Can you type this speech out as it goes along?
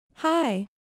Hi.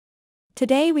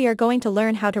 Today we are going to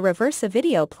learn how to reverse a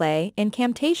video play in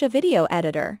Camtasia Video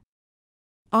Editor.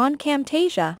 On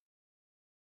Camtasia,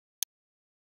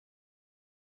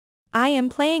 I am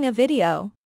playing a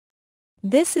video.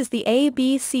 This is the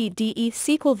ABCDE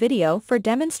sequel video for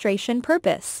demonstration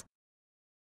purpose.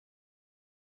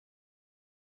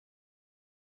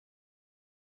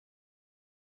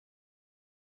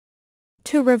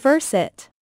 To reverse it,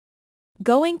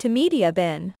 going to Media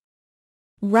Bin.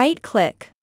 Right-click.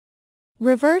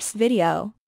 Reverse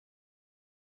video.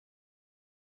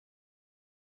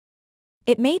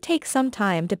 It may take some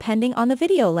time depending on the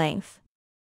video length.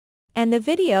 And the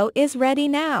video is ready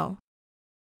now.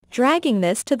 Dragging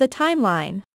this to the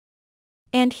timeline.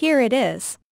 And here it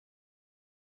is.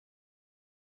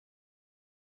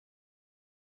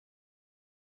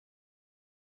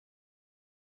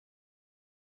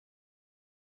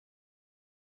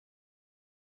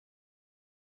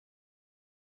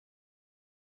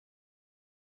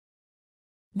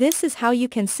 This is how you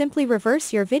can simply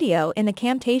reverse your video in the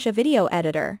Camtasia Video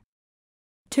Editor.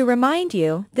 To remind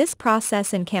you, this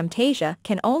process in Camtasia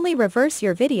can only reverse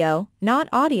your video, not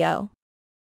audio.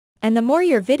 And the more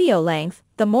your video length,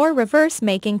 the more reverse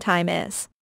making time is.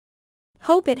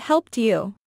 Hope it helped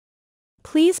you.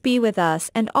 Please be with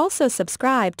us and also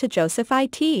subscribe to Joseph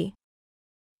IT.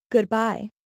 Goodbye.